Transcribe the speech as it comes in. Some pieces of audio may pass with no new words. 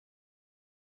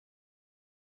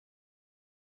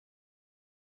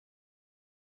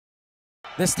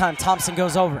This time Thompson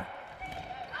goes over.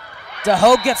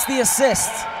 DeHogue gets the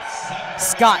assist.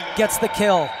 Scott gets the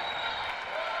kill.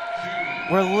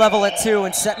 We're level at 2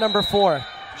 in set number 4.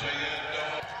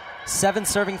 7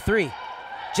 serving 3.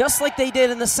 Just like they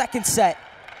did in the second set,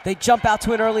 they jump out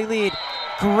to an early lead.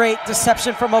 Great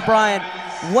deception from O'Brien.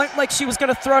 Went like she was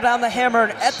going to throw down the hammer,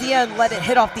 and at the end let it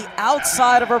hit off the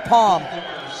outside of her palm,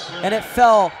 and it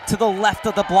fell to the left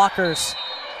of the blockers.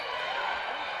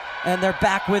 And they're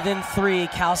back within 3.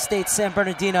 Cal State San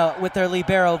Bernardino with their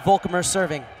libero, Volkemer,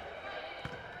 serving.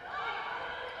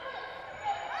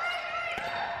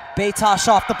 Batosh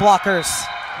off the blockers.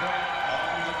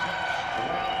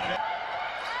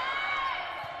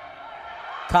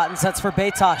 Cotton sets for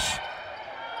Batosh.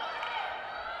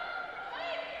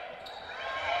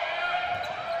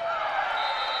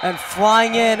 And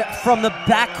flying in from the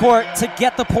backcourt to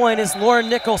get the point is Lauren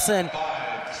Nicholson,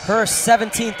 her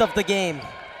 17th of the game.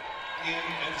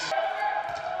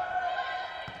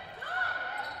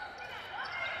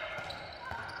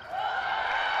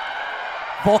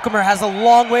 Volkemer has a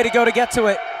long way to go to get to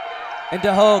it, and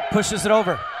DeHogue pushes it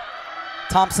over.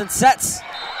 Thompson sets.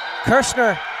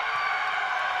 Kirshner,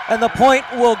 and the point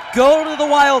will go to the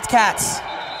Wildcats,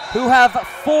 who have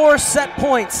 4 set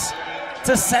points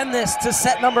to send this to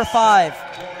set number 5.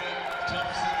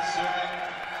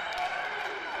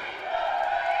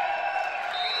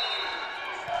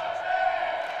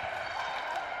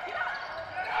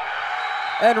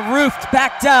 And roofed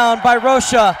back down by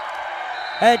Rocha.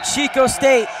 And Chico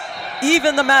State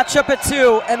even the matchup at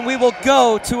 2, and we will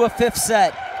go to a 5th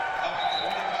set.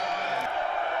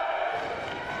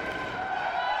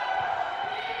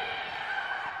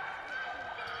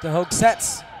 DeHogue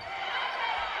sets.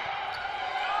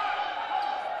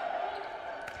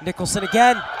 Nicholson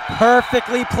again,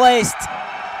 perfectly placed.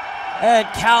 And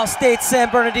Cal State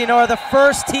San Bernardino are the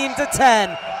first team to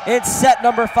 10 in set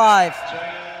number 5.